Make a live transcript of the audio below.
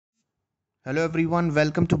Hello everyone,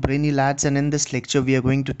 welcome to Brainylads, and in this lecture we are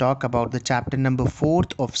going to talk about the chapter number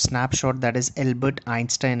 4th of Snapshot, that is Albert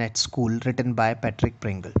Einstein at School, written by Patrick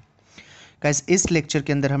Pringle. Guys, इस lecture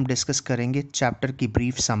के अंदर हम discuss करेंगे chapter की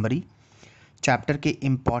brief summary, chapter के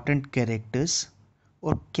important characters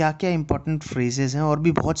और क्या क्या इंपॉर्टेंट फ्रेजेस हैं और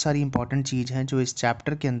भी बहुत सारी इंपॉर्टेंट चीज़ हैं जो इस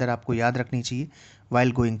चैप्टर के अंदर आपको याद रखनी चाहिए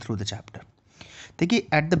while going through the chapter. देखिए,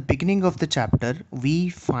 at the beginning of the chapter we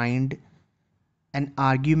find an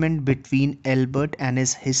argument between Albert and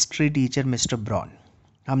his history teacher Mr. Braun.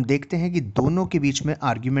 हम देखते हैं कि दोनों के बीच में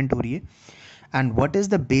आर्ग्यूमेंट हो रही है. And what is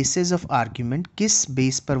the basis of argument? किस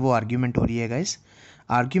बेस पर वो आर्ग्यूमेंट हो रही है गाइस?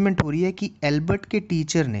 आर्ग्यूमेंट हो रही है कि एल्बर्ट के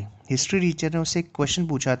टीचर ने, हिस्ट्री टीचर ने उससे एक क्वेश्चन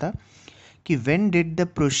पूछा था कि when did the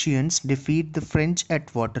प्रोशियंस defeat the French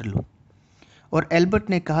eight Waterloo, और एल्बर्ट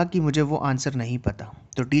ने कहा कि मुझे वो आंसर नहीं पता.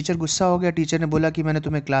 तो टीचर गुस्सा हो गया. टीचर ने बोला कि मैंने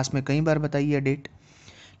तुम्हें क्लास में कई बार बताई है डेट.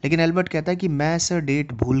 लेकिन एल्बर्ट कहता है कि मैं सर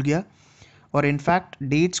डेट भूल गया, और इनफैक्ट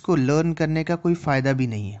डेट्स को लर्न करने का कोई फ़ायदा भी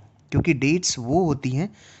नहीं है, क्योंकि डेट्स वो होती हैं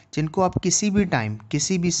जिनको आप किसी भी टाइम,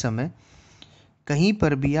 किसी भी समय, कहीं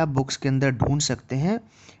पर भी आप बुक्स के अंदर ढूंढ सकते हैं.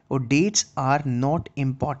 और dates are not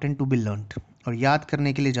important to be learned, और याद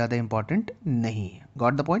करने के लिए ज़्यादा इम्पॉर्टेंट नहीं है.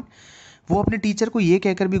 Got the point? वो अपने टीचर को ये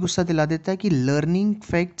कहकर भी गुस्सा दिला देता है कि learning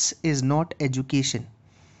facts is not education,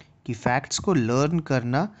 कि फैक्ट्स को लर्न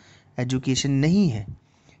करना एजुकेशन नहीं है,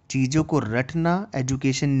 चीज़ों को रटना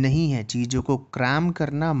एजुकेशन नहीं है, चीज़ों को क्रैम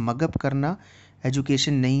करना, मगअप करना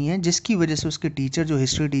एजुकेशन नहीं है. जिसकी वजह से उसके टीचर, जो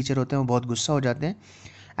हिस्ट्री टीचर होते हैं, वो बहुत गुस्सा हो जाते हैं.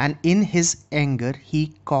 And in his anger he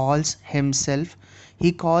calls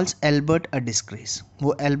Albert a disgrace.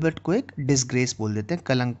 वो एल्बर्ट को एक डिस्ग्रेस बोल देते हैं,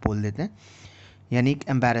 कलंक बोल देते हैं, यानी एक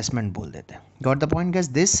एम्बैरेसमेंट बोल देते हैं. Got the point guys?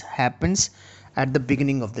 This happens at the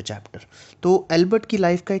beginning of the chapter. तो एल्बर्ट की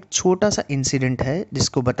लाइफ का एक छोटा सा इंसिडेंट है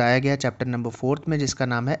जिसको बताया गया चैप्टर नंबर 4 में, जिसका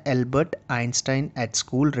नाम है Albert Einstein at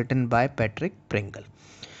school, written by Patrick Pringle.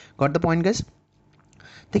 Got the point guys?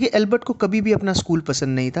 देखिए, एल्बर्ट को कभी भी अपना स्कूल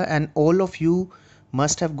पसंद नहीं था, and all of you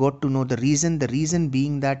must have got to know the reason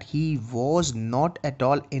being that he was not at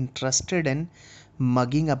all interested in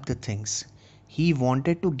mugging up the things. He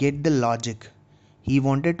wanted to get the logic, he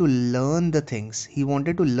wanted to learn the things, he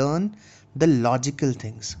wanted to learn the logical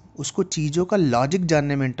things. उसको चीज़ों का logic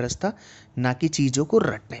जानने में interest था, ना कि चीज़ों को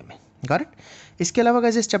रटने में. Got it? इसके अलावा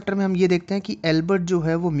गाइस, इस चैप्टर में हम ये देखते हैं कि एल्बर्ट जो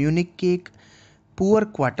है वो म्यूनिक के एक पुअर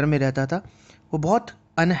क्वार्टर में रहता था. वो बहुत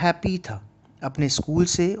अनहैप्पी था अपने स्कूल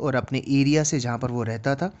से और अपने एरिया से जहाँ पर वो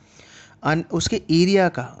रहता था. उसके एरिया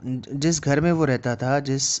का, जिस घर में वो रहता था,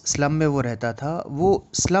 जिस स्लम में वो रहता था, वो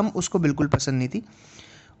स्लम उसको बिल्कुल पसंद नहीं थी.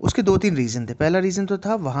 उसके 2-3 रीज़न थे. पहला रीज़न तो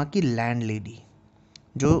था वहाँ की लैंड लेडी,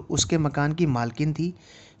 जो उसके मकान की मालकिन थी.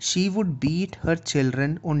 She would beat her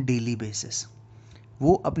children on daily basis.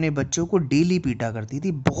 वो अपने बच्चों को डेली पीटा करती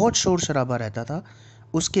थी. बहुत शोर शराबा रहता था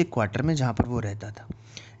उसके क्वार्टर में जहाँ पर वो रहता था.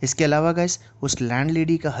 इसके अलावा गाइस, उस लैंड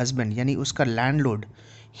लेडी का हस्बैंड, यानी उसका landlord,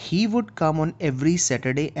 he would come on every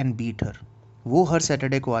Saturday and beat हर. वो हर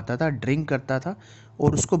सैटरडे को आता था, ड्रिंक करता था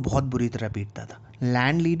और उसको बहुत बुरी तरह पीटता था.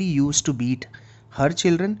 Land lady used to beat her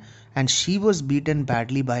children, and she was beaten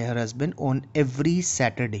badly by her husband on every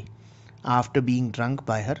Saturday after being drunk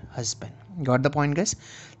by her husband. Got the point guys?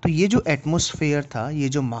 तो ये जो एटमोसफेयर था, ये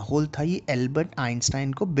जो माहौल था, ये एल्बर्ट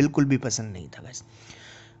आइंस्टाइन को बिल्कुल भी पसंद नहीं था guys.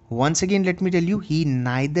 Once again let me tell you, he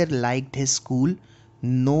neither liked his school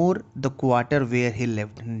nor the quarter where he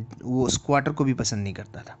lived. वो उस क्वार्टर को भी पसंद नहीं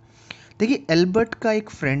करता था. देखिए, एल्बर्ट का एक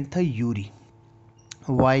फ्रेंड था यूरी,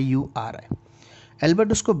 YURI.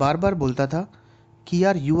 एल्बर्ट उसको बार बार बोलता था कि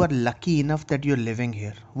यार, you are lucky enough that you are living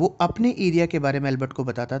here. वो अपने एरिया के बारे में एल्बर्ट को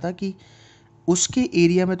बताता था कि उसके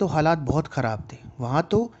एरिया में तो हालात बहुत ख़राब थे. वहाँ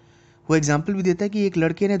तो वो एग्जांपल भी देता है कि एक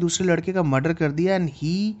लड़के ने दूसरे लड़के का मर्डर कर दिया, and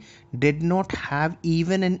he did not have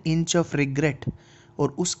even an inch of regret.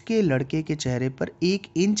 और उसके लड़के के चेहरे पर 1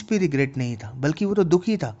 इंच भी रिग्रेट नहीं था, बल्कि वो तो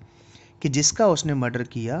दुखी था कि जिसका उसने मर्डर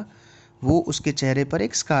किया वो उसके चेहरे पर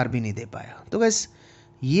एक स्कार भी नहीं दे पाया. तो बस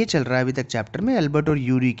ये चल रहा है अभी तक चैप्टर में, एल्बर्ट और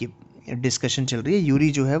यूरी की डिस्कशन चल रही है. यूरी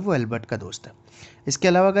जो है वो एल्बर्ट का दोस्त है. इसके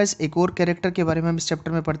अलावा गाइस, एक और कैरेक्टर के बारे में हम इस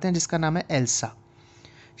चैप्टर में पढ़ते हैं जिसका नाम है Elsa.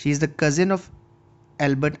 She is the cousin of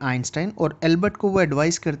Albert Einstein. और एल्बर्ट को वो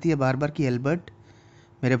एडवाइस करती है बार बार कि एल्बर्ट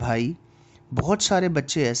मेरे भाई, बहुत सारे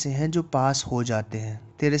बच्चे ऐसे हैं जो पास हो जाते हैं,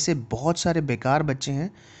 तेरे से बहुत सारे बेकार बच्चे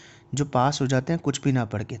हैं जो पास हो जाते हैं कुछ भी ना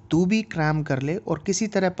पढ़ के. तू भी क्रैम कर ले और किसी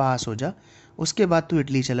तरह पास हो जा, उसके बाद तू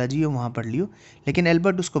इटली चला जियो, वहाँ पढ़ लियो. लेकिन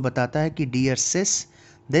एल्बर्ट उसको बताता है कि dear sis,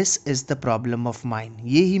 this is the problem of mine.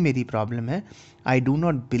 ये ही मेरी प्रॉब्लम है. I do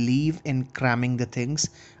not believe in cramming the things,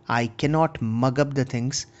 I can not mug up the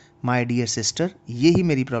things my dear sister. ये ही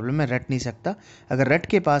मेरी प्रॉब्लम है, रट नहीं सकता. अगर रट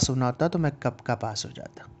के पास होना होता तो मैं कब का पास हो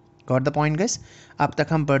जाता. Got the point guys? अब तक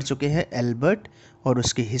हम पढ़ चुके हैं एल्बर्ट और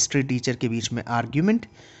उसके हिस्ट्री टीचर के बीच में आर्ग्यूमेंट।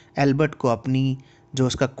 एल्बर्ट को अपनी जो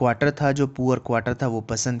उसका क्वार्टर था, जो पुअर क्वार्टर था, वो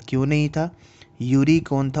पसंद क्यों नहीं था, यूरी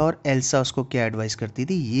कौन था और एल्सा उसको क्या एडवाइस करती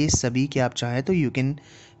थी, ये सभी के आप चाहें तो you can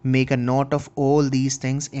make a note of all these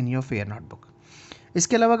things in your fair notebook.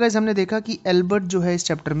 इसके अलावा गाइस हमने देखा कि एल्बर्ट जो है इस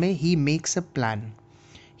चैप्टर में he makes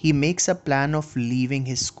a plan of leaving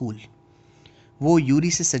his school. वो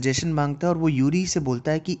यूरी से सजेशन मांगता है और वो यूरी से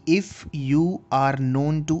बोलता है कि if you are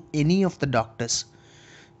known to any of the doctors,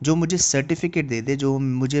 जो मुझे सर्टिफिकेट दे दे, जो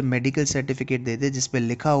मुझे मेडिकल सर्टिफिकेट दे दे जिस पे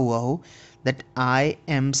लिखा हुआ हो that I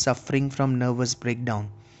am suffering from nervous breakdown,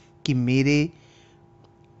 कि मेरे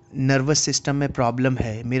नर्वस सिस्टम में प्रॉब्लम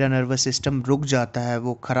है, मेरा नर्वस सिस्टम रुक जाता है,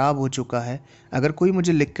 वो ख़राब हो चुका है, अगर कोई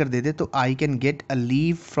मुझे लिख कर दे दे तो I can get a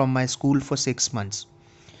leave from my school for 6 months।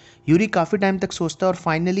 Yuri काफ़ी टाइम तक सोचता है और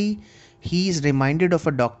finally he is reminded of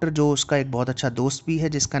a doctor जो उसका एक बहुत अच्छा दोस्त भी है,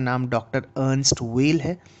 जिसका नाम डॉक्टर अर्नस्ट वेल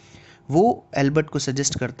है। वो एल्बर्ट को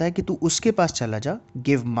सजेस्ट करता है कि तू उसके पास चला जा,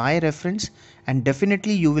 give my reference and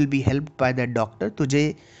definitely you will be helped by that doctor. तुझे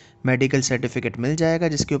मेडिकल सर्टिफिकेट मिल जाएगा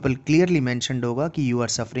जिसके ऊपर क्लियरली मैंशनड होगा कि you are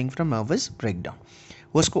suffering from nervous breakdown.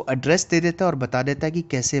 वो उसको एड्रेस दे देता है और बता देता है कि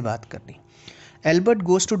कैसे बात करनी। Albert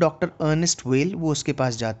goes to doctor Ernest well, वो उसके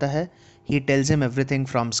पास जाता है। He tells him everything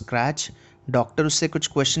from scratch. Doctor उससे कुछ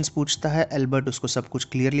क्वेश्चंस पूछता है, एल्बर्ट उसको सब कुछ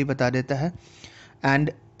क्लियरली बता देता है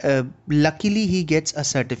and luckily he gets a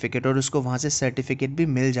certificate, और उसको वहाँ से सर्टिफिकेट भी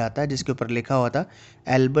मिल जाता है जिसके ऊपर लिखा हुआ था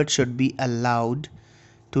Albert should be allowed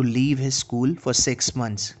to leave his school for 6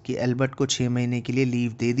 months, कि एल्बर्ट को 6 महीने के लिए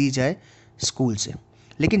लीव दे दी जाए स्कूल से।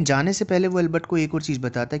 लेकिन जाने से पहले वो एल्बर्ट को एक और चीज़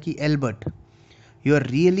बताता है कि Albert, you are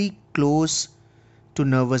really close to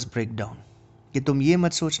nervous breakdown, कि तुम ये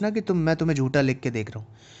मत सोचना कि मैं तुम्हें झूठा लिख के देख रहा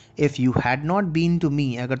हूँ। If you had not been to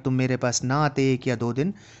me, अगर तुम मेरे पास ना आते 1 या 2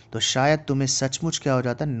 दिन तो शायद तुम्हें सचमुच क्या हो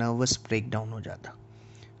जाता, नर्वस ब्रेकडाउन हो जाता।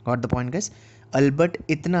 Got the point guys? Albert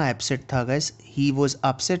इतना अपसेट था guys, he was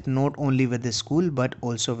upset not only with the school but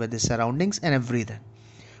also with the surroundings and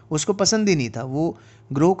everything. उसको पसंद ही नहीं था, वो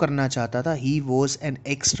ग्रो करना चाहता था। He was an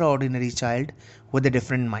extra ordinary child with a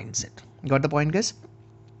different mind set. Got the point guys?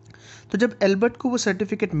 तो जब एल्बर्ट को वो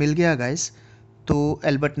सर्टिफिकेट मिल गया गाइस, तो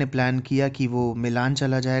एल्बर्ट ने प्लान किया कि वो मिलान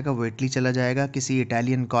चला जाएगा, वो इटली चला जाएगा, किसी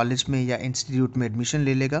इटालियन कॉलेज में या इंस्टीट्यूट में एडमिशन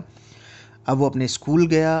ले लेगा। अब वो अपने स्कूल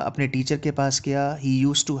गया, अपने टीचर के पास गया। ही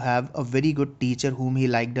used to have a very good teacher हुम ही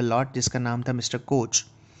लाइक्ड अ लॉट, जिसका नाम था मिस्टर कोच।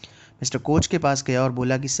 मिस्टर कोच के पास गया और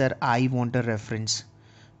बोला कि sir I want a reference,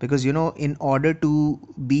 because you know in order to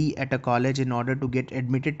be at a college, in order to get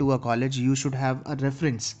admitted to a college, you should have a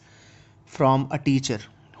reference from a teacher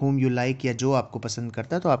whom you like, या जो आपको पसंद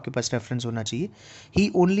करता है तो आपके पास reference होना चाहिए। ही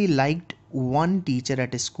only liked one teacher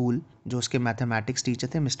at A school, जो उसके मैथमेटिक्स टीचर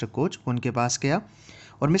थे मिस्टर कोच, उनके पास गया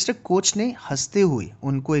और मिस्टर कोच ने हंसते हुए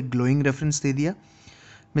उनको एक ग्लोइंग रेफरेंस दे दिया।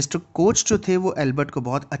 मिस्टर कोच जो थे वो एल्बर्ट को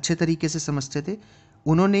बहुत अच्छे तरीके से समझते थे।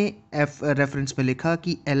 उन्होंने रेफरेंस में लिखा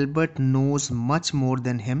कि Albert knows much more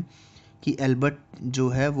than him, कि एल्बर्ट जो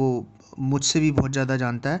है वो मुझसे भी बहुत ज़्यादा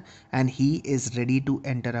जानता है and he is ready to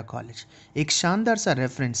enter a college. एक शानदार सा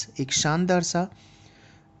रेफरेंस, एक शानदार सा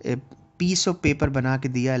पीस ऑफ पेपर बना के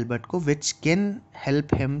दिया एल्बर्ट को, which can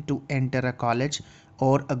help him to enter a college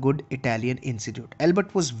और a good Italian institute. Albert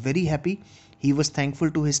was very happy, he was thankful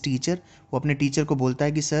to his teacher. वो अपने टीचर को बोलता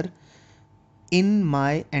है कि sir, in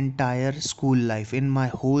my entire school life, in my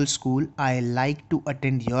whole school, I like to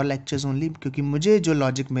attend your lectures only, क्योंकि मुझे जो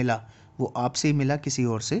logic मिला वो आपसे ही मिला, किसी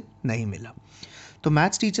और से नहीं मिला। तो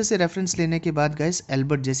मैथ्स टीचर से रेफरेंस लेने के बाद गाइस,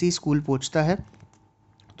 एल्बर्ट जैसे ही स्कूल पहुंचता है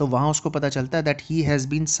तो वहाँ उसको पता चलता है that he has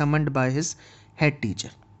been summoned by his head teacher,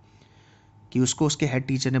 कि उसको उसके हेड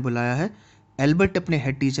टीचर ने बुलाया है। एल्बर्ट अपने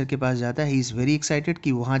हेड टीचर के पास जाता है, ही इज़ वेरी एक्साइटेड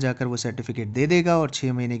कि वहाँ जाकर वो सर्टिफिकेट दे देगा और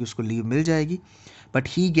 6 महीने की उसको लीव मिल जाएगी। बट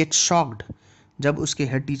ही गेट शॉक्ड जब उसके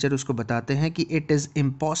हेड टीचर उसको बताते हैं कि it is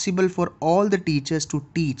impossible for all the teachers to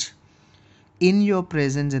teach in your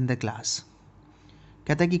presence in the class.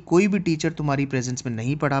 कहता है कि कोई भी टीचर तुम्हारी प्रेजेंस में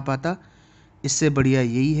नहीं पढ़ा पाता, इससे बढ़िया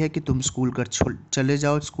यही है कि तुम स्कूल कर चले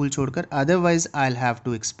जाओ, स्कूल छोड़कर, otherwise I will have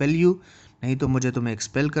to expel you, नहीं तो मुझे तुम्हें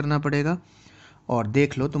एक्सपेल करना पड़ेगा। और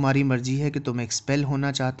देख लो, तुम्हारी मर्जी है कि तुम एक्सपेल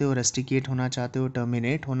होना चाहते हो, रेस्टिकेट होना चाहते हो,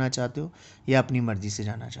 टर्मिनेट होना चाहते हो, या अपनी मर्जी से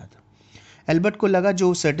जाना चाहते हो। एल्बर्ट को लगा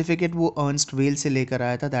जो सर्टिफिकेट वो अर्नस्ट वेल से लेकर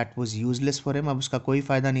आया था that was useless for him, अब उसका कोई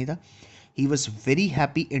फ़ायदा नहीं था। He was very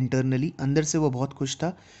happy internally, अंदर से वो बहुत खुश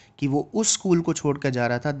था कि वो उस स्कूल को छोड़ कर जा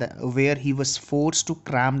रहा था where he was force to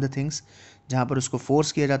cram the things, जहाँ पर उसको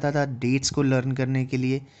फोर्स किया जाता था डेट्स को लर्न करने के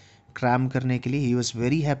लिए, क्रैम करने के लिए। ही वॉज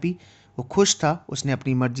वेरी हैप्पी, वो खुश था, उसने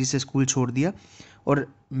अपनी मर्जी से स्कूल छोड़ दिया। और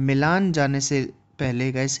मिलान जाने से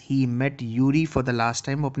पहले guys he met Yuri for the last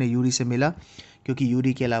time, वो अपने यूरी से मिला क्योंकि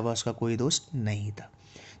यूरी के अलावा उसका कोई दोस्त नहीं था।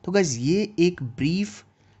 तो गाइस ये एक ब्रीफ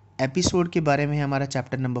एपिसोड के बारे में है हमारा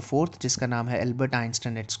चैप्टर नंबर 4 जिसका नाम है Albert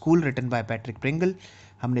Einstein at school, written by Patrick Pringle.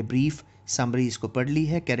 हमने ब्रीफ समरी इसको पढ़ ली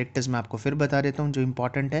है। कैरेक्टर्स मैं आपको फिर बता देता हूँ जो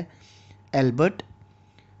इंपॉर्टेंट है। एल्बर्ट,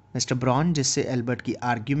 मिस्टर ब्रॉन जिससे एल्बर्ट की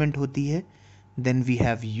आर्ग्यूमेंट होती है। देन वी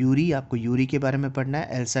हैव यूरी, आपको यूरी के बारे में पढ़ना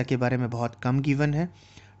है। एल्सा के बारे में बहुत कम गिवन है।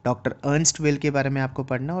 डॉक्टर अर्नस्टवेल के बारे में आपको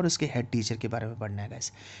पढ़ना है और उसके हेड टीचर के बारे में पढ़ना है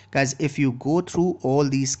guys. Guys if you go through all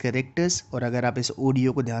these characters और अगर आप इस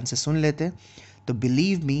ऑडियो को ध्यान से सुन लेते हैं तो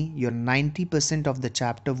believe me your 90% of the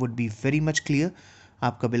chapter would be very much clear.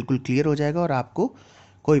 आपका बिल्कुल क्लियर हो जाएगा और आपको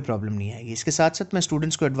कोई प्रॉब्लम नहीं आएगी। इसके साथ साथ मैं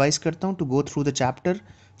स्टूडेंट्स को एडवाइस करता हूँ to go through the chapter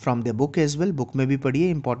from the book as well. Book में भी पढ़िए,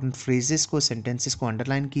 इंपॉर्टेंट फ्रेजेस को, सेंटेंसेस को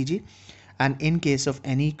अंडरलाइन कीजिए। And in case of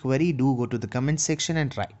any query do go to the comment section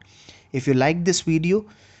and right. If you like this video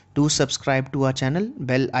do subscribe to our channel,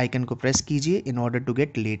 bell icon को press कीजिए in order to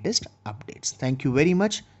get latest updates. Thank you very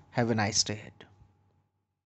much, have a nice day ahead.